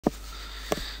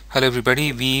Hello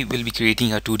everybody, we will be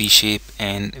creating a 2D shape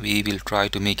and we will try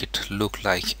to make it look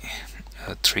like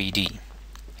 3D.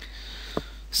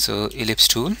 So ellipse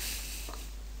tool,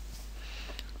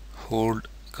 hold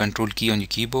control key on your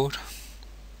keyboard,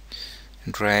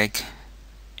 drag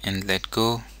and let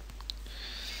go,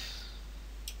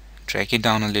 drag it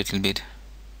down a little bit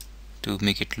to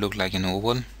make it look like an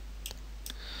oval,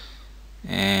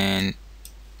 and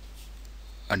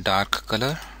a dark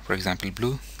color, for example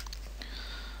blue.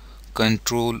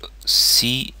 Control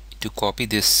C to copy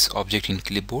this object in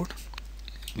clipboard.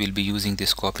 We'll be using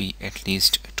this copy at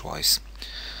least twice.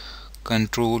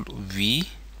 Control V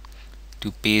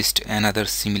to paste another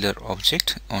similar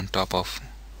object on top of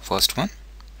first one.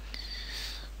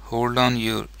 Hold on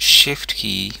your shift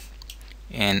key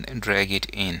and drag it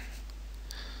in.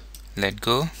 Let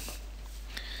go,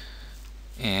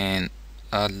 and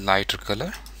a lighter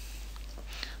color.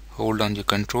 Hold on your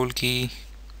control key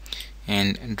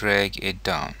and drag it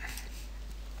down.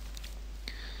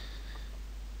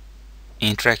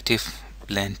 Interactive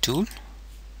blend tool,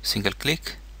 single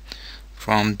click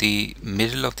from the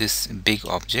middle of this big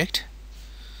object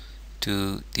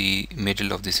to the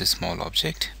middle of this small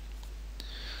object.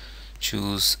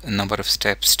 Choose a number of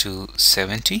steps to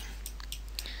 70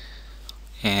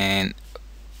 and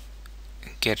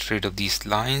get rid of these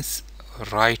lines.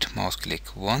 Right mouse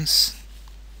click once.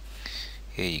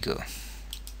 Here you go.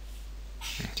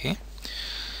 Okay,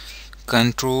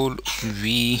 control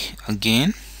V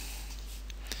again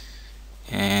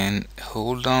and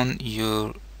hold on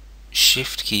your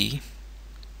shift key,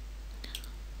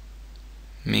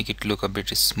 make it look a bit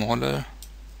smaller,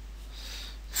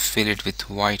 fill it with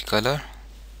white color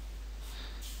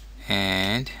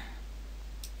and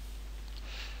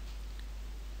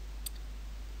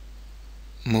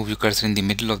move your cursor in the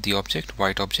middle of the object,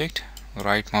 white object.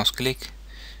 Right mouse click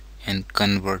and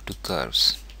convert to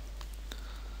curves.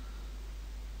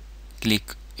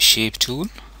 Click shape tool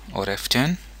or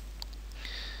F10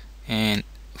 and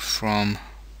from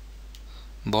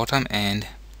bottom end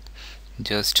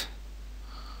just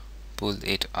pull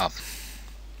it up.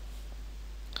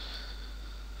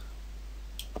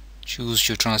 Choose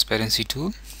your transparency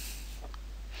tool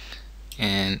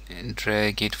and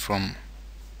drag it from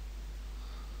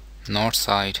north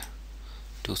side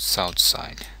to south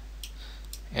side.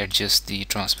 Adjust the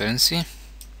transparency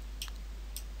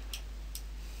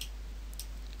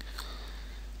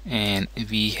and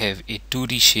we have a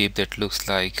 2D shape that looks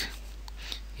like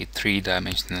a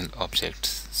 3-dimensional object.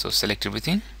 So select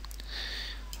everything,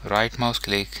 right mouse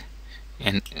click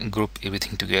and group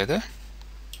everything together.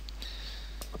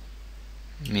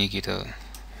 Make it a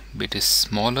bit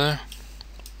smaller.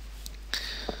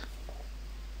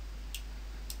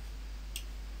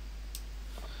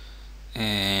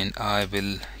 And I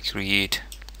will create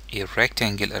a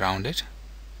rectangle around it,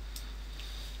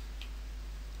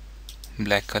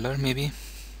 black color maybe.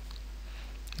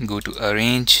 Go to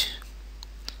arrange,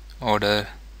 order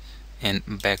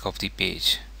and back of the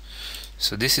page.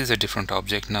 So this is a different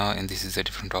object now and this is a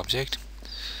different object.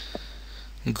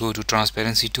 Go to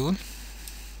transparency tool,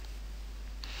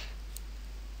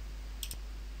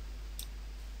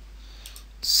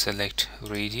 select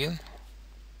radial,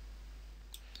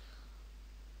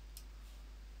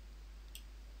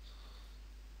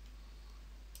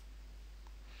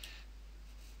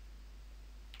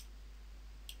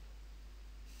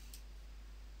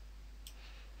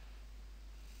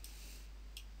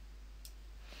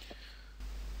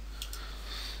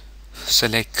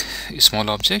 select a small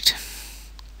object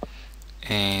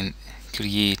and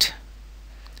create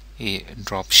a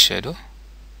drop shadow.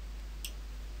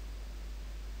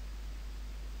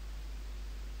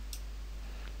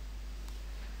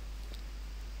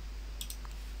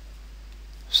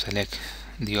 Select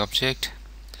the object,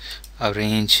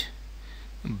 arrange,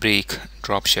 break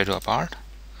drop shadow apart.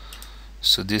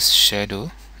 So this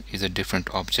shadow is a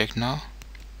different object now.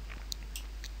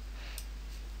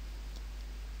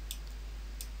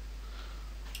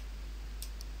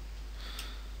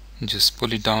 Just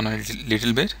pull it down a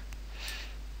little bit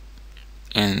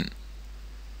and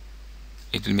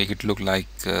it will make it look like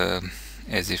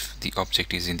as if the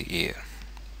object is in the air.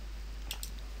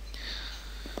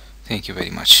 Thank you very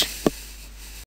much.